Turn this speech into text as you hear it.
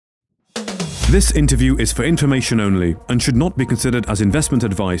This interview is for information only and should not be considered as investment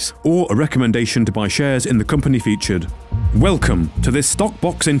advice or a recommendation to buy shares in the company featured. Welcome to this Stock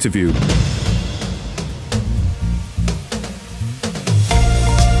Box interview.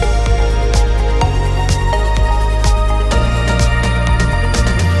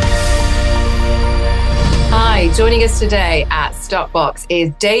 Hi, joining us today at Stock Box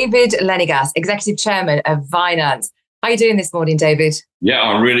is David Lenegas, Executive Chairman of Vinanz. How are you doing this morning, David? Yeah,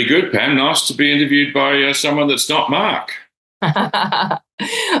 I'm really good, Pam. Nice to be interviewed by someone that's not Mark.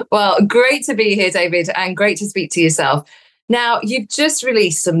 Well, great to be here, David, and great to speak to yourself. Now, you've just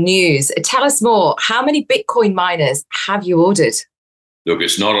released some news. Tell us more. How many Bitcoin miners have you ordered? Look,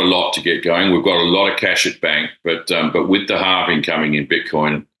 it's not a lot to get going. We've got a lot of cash at bank, but with the halving coming in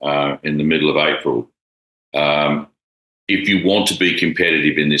Bitcoin in the middle of April, if you want to be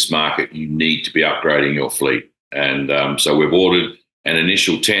competitive in this market, you need to be upgrading your fleet. And so we've ordered an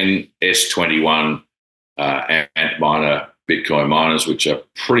initial 10 S21 Antminer Bitcoin miners, which are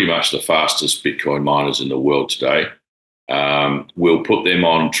pretty much the fastest Bitcoin miners in the world today. We'll put them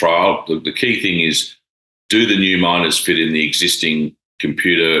on trial. The key thing is, do the new miners fit in the existing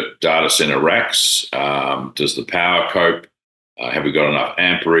computer data center racks? Does the power cope? Have we got enough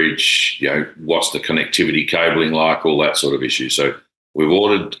amperage? You know, what's the connectivity cabling like? All that sort of issue. So we've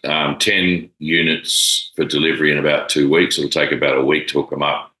ordered 10 units for delivery in about 2 weeks. It'll take about a week to hook them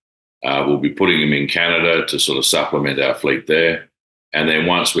up. We'll be putting them in Canada to sort of supplement our fleet there. And then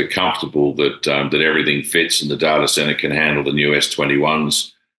once we're comfortable that that everything fits and the data center can handle the new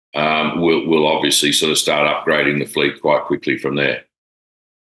S21s, we'll obviously sort of start upgrading the fleet quite quickly from there.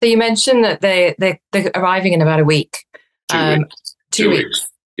 So you mentioned that they're arriving in about a week. 2 weeks. 2 weeks.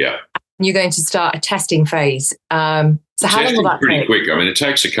 Yeah. And you're going to start a testing phase. So how long will that pretty take? Quick. I mean, it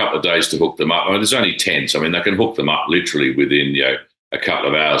takes a couple of days to hook them up. I mean, there's only 10, so I mean, they can hook them up literally within a couple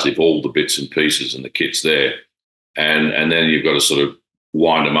of hours if all the bits and pieces and the kit's there, and then you've got to sort of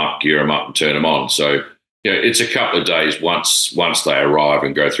wind them up, gear them up, and turn them on. So it's a couple of days once they arrive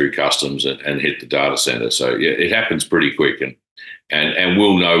and go through customs and hit the data center. So yeah, it happens pretty quick, and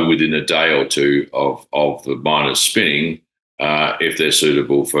we'll know within a day or two of the miners spinning if they're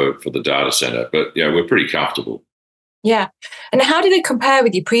suitable for the data center. But we're pretty comfortable. Yeah. And how do they compare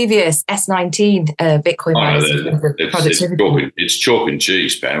with your previous S19 Bitcoin miners? It's chalk and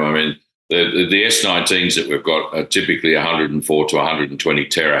cheese, Pam. I mean, the S19s that we've got are typically 104 to 120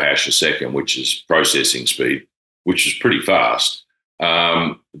 terahash a second, which is processing speed, which is pretty fast.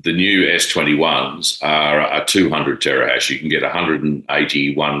 The new S21s are 200 terahash. You can get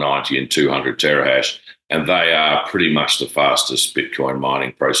 180, 190 and 200 terahash, and they are pretty much the fastest Bitcoin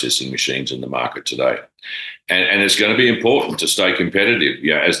mining processing machines in the market today. And it's going to be important to stay competitive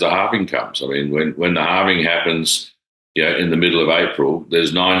as the halving comes. I mean, when the halving happens in the middle of April,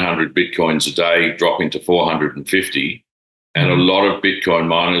 there's 900 Bitcoins a day dropping to 450, and a lot of Bitcoin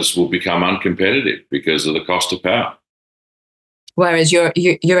miners will become uncompetitive because of the cost of power. Whereas you're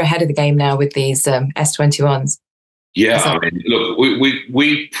ahead of the game now with these S21s. Yeah, I mean, look,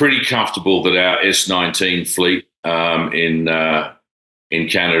 we're pretty comfortable that our S19 fleet in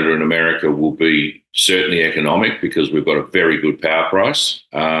Canada and America will be certainly economic because we've got a very good power price.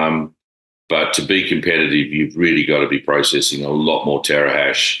 But to be competitive, you've really got to be processing a lot more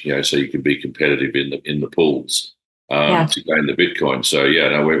terahash, so you can be competitive in the pools to gain the Bitcoin. So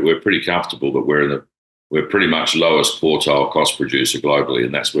we're pretty comfortable that we're pretty much lowest quartile cost producer globally,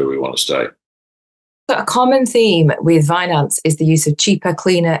 and that's where we want to stay. So a common theme with Vinanz is the use of cheaper,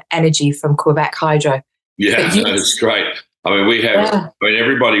 cleaner energy from Quebec hydro. Yeah, that's great. I mean,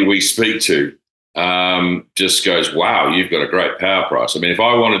 everybody we speak to just goes, wow, you've got a great power price. I mean, if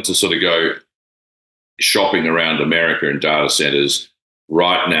I wanted to sort of go shopping around America and data centers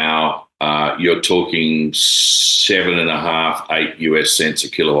right now, you're talking 7.5, 8 US cents a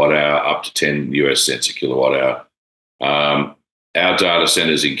kilowatt hour, up to 10 US cents a kilowatt hour. Our data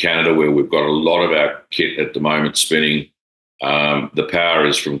centers in Canada, where we've got a lot of our kit at the moment spinning, the power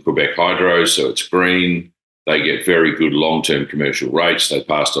is from Quebec Hydro, so it's green. They get very good long-term commercial rates. They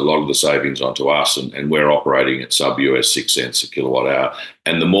passed a lot of the savings onto us, and we're operating at sub-US 6 cents a kilowatt hour.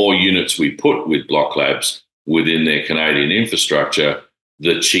 And the more units we put with Block Labs within their Canadian infrastructure,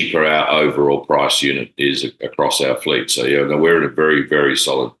 the cheaper our overall price unit is across our fleet. So we're in a very, very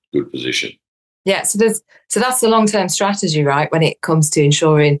solid, good position. Yeah, so that's the long-term strategy, right? When it comes to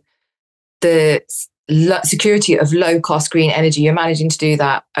ensuring the security of low-cost green energy, you're managing to do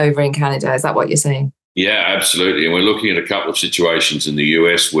that over in Canada. Is that what you're saying? Yeah, absolutely. And we're looking at a couple of situations in the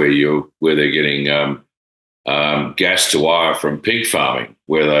US where they're getting gas to wire from pig farming,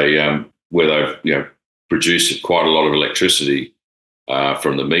 where they've produced quite a lot of electricity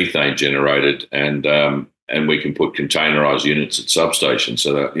from the methane generated, and we can put containerized units at substations.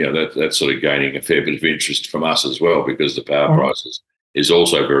 So that, that's sort of gaining a fair bit of interest from us as well, because the power prices is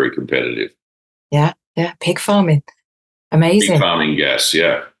also very competitive. Yeah, pig farming. Amazing. Pig farming gas,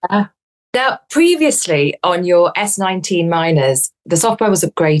 yeah. Now, previously on your S19 miners, the software was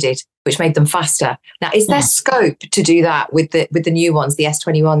upgraded, which made them faster. Now, is there scope to do that with the new ones, the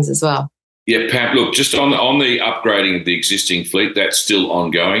S21s as well? Yeah, Pam, look, just on the upgrading of the existing fleet, that's still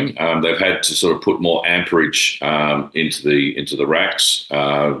ongoing. They've had to sort of put more amperage into the racks.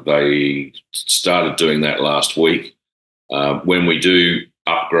 They started doing that last week. When we do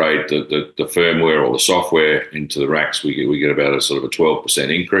upgrade the firmware or the software into the racks, we get about a sort of a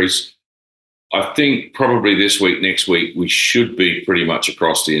 12% increase. I think probably this week, next week, we should be pretty much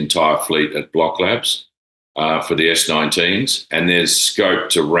across the entire fleet at Block Labs for the S19s, and there's scope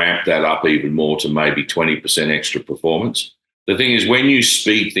to ramp that up even more to maybe 20% extra performance. The thing is, when you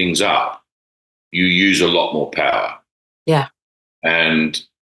speed things up, you use a lot more power. Yeah. And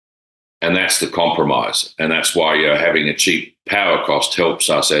that's the compromise. And that's why having a cheap power cost helps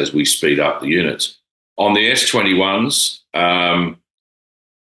us as we speed up the units. On the S21s,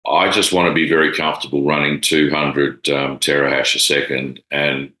 I just want to be very comfortable running 200 terahash a second.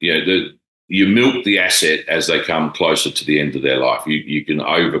 And, you milk the asset as they come closer to the end of their life. You can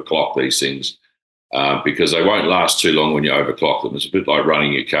overclock these things because they won't last too long when you overclock them. It's a bit like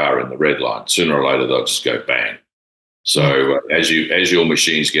running your car in the red line. Sooner or later, they'll just go bang. So as your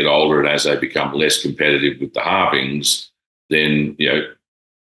machines get older and as they become less competitive with the halvings, then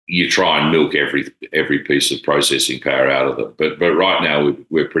you try and milk every piece of processing power out of them. But right now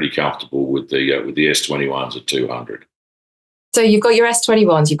we're pretty comfortable with the S21s at 200. So you've got your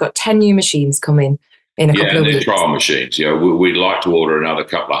S21s, you've got 10 new machines coming in a couple of weeks. Yeah, trial machines. We'd like to order another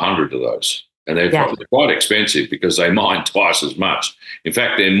couple of hundred of those. And they're quite expensive because they mine twice as much. In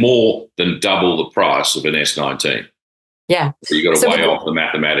fact, they're more than double the price of an S19. Yeah. So you've got to weigh off the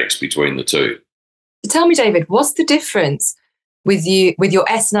mathematics between the two. Tell me, David, what's the difference with your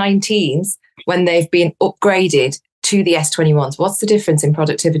S19s when they've been upgraded to the S21s? What's the difference in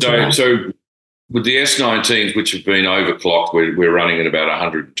productivity? So with the S19s, which have been overclocked, we're running at about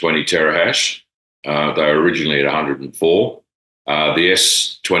 120 terahash. They were originally at 104. The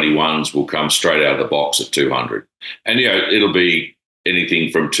S21s will come straight out of the box at 200. And, it'll be anything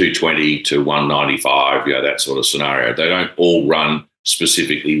from 220 to 195, that sort of scenario. They don't all run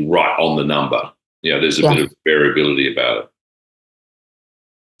specifically right on the number. There's a bit of variability about it.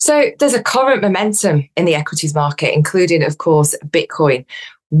 So there's a current momentum in the equities market, including, of course, Bitcoin.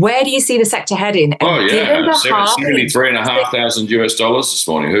 Where do you see the sector heading? $73,500 US this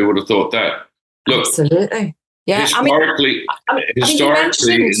morning. Who would have thought that? Look, absolutely. Yeah. Historically, you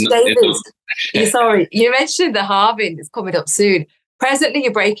mentioned the halving is coming up soon. Presently,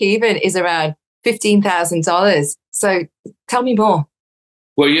 your break even is around $15,000. So tell me more.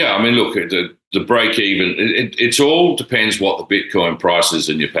 Well, yeah, look, the break even, it all depends what the Bitcoin price is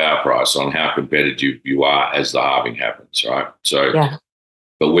and your power price on how competitive you are as the halving happens, right? So,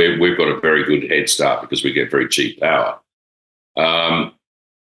 but we've got a very good head start because we get very cheap power.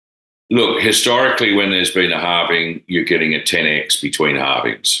 Look, historically, when there's been a halving, you're getting a 10x between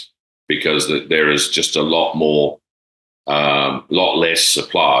halvings because there is just a lot less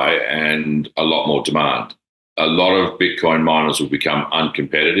supply and a lot more demand. A lot of Bitcoin miners will become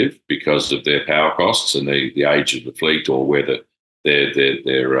uncompetitive because of their power costs and the age of the fleet, or whether their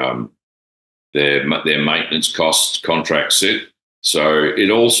maintenance costs contracts sit. So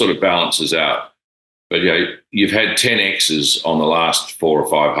it all sort of balances out. But you've had 10x's on the last 4 or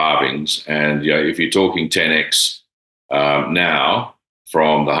 5 halvings, and if you're talking 10x now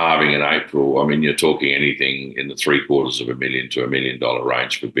from the halving in April, you're talking anything in the $750,000 to $1 million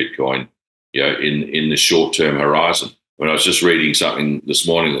range for Bitcoin. In the short-term horizon. When I was just reading something this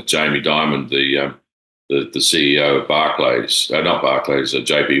morning that Jamie Dimon, the CEO of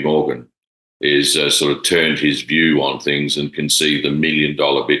JP Morgan, is sort of turned his view on things and can see the $1 million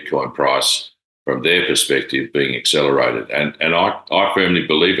Bitcoin price from their perspective being accelerated. And I firmly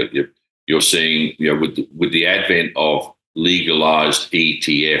believe it. You're seeing, with the advent of legalized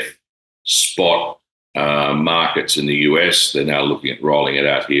ETF spot markets in the US, they're now looking at rolling it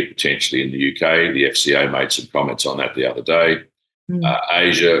out here potentially in the UK. The FCA made some comments on that the other day.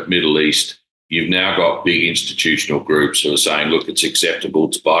 Asia, Middle East, you've now got big institutional groups who are saying, look, it's acceptable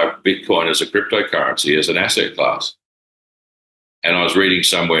to buy Bitcoin as a cryptocurrency, as an asset class. And I was reading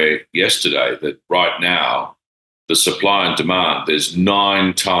somewhere yesterday that right now, the supply and demand, there's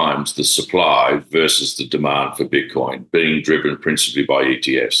 9 times the supply versus the demand for Bitcoin being driven principally by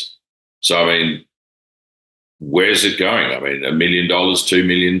ETFs. So, where's it going? I mean, $1 million, $2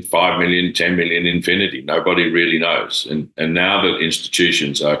 million, $5 million, $10 million infinity. Nobody really knows. And now that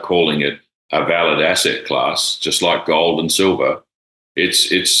institutions are calling it a valid asset class, just like gold and silver,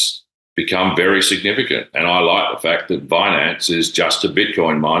 it's become very significant. And I like the fact that Vinanz is just a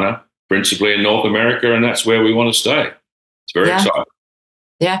Bitcoin miner, principally in North America, and that's where we want to stay. It's very exciting.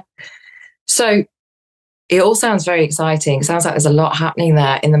 Yeah. So it all sounds very exciting. It sounds like there's a lot happening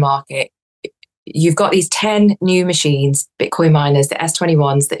there in the market. You've got these 10 new machines, Bitcoin miners, the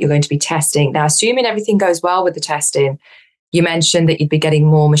S21s that you're going to be testing. Now, assuming everything goes well with the testing, you mentioned that you'd be getting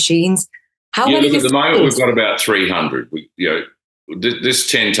more machines. How many? Look, at the moment, we've got about 300. This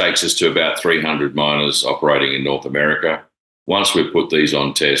 10 takes us to about 300 miners operating in North America. Once we've put these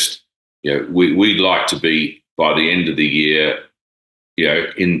on test, we'd like to be, by the end of the year,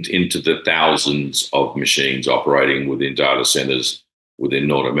 into the thousands of machines operating within data centers within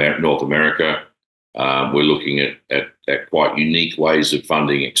North America. We're looking at quite unique ways of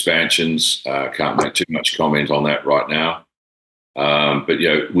funding expansions. Can't make too much comment on that right now. But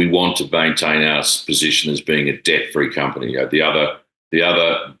we want to maintain our position as being a debt-free company. The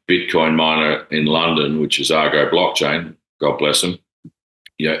other Bitcoin miner in London, which is Argo Blockchain, God bless them,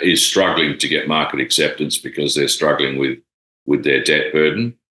 is struggling to get market acceptance because they're struggling with their debt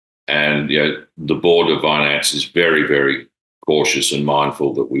burden. And the board of Vinanz is very, very cautious and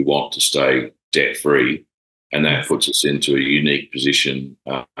mindful that we want to stay debt-free, and that puts us into a unique position,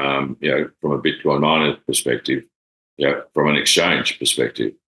 from a Bitcoin miner perspective, from an exchange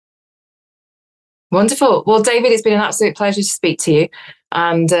perspective. Wonderful. Well, David, it's been an absolute pleasure to speak to you,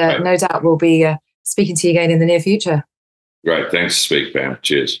 and no doubt we'll be speaking to you again in the near future. Great. Thanks to speak, Pam.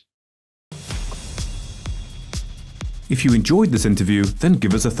 Cheers. If you enjoyed this interview, then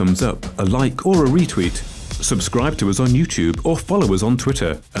give us a thumbs up, a like or a retweet. Subscribe to us on YouTube or follow us on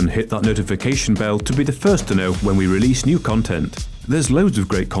Twitter, and hit that notification bell to be the first to know when we release new content. There's loads of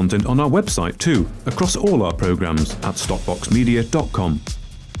great content on our website too, across all our programs at stockboxmedia.com.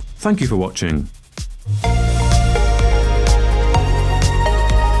 Thank you for watching.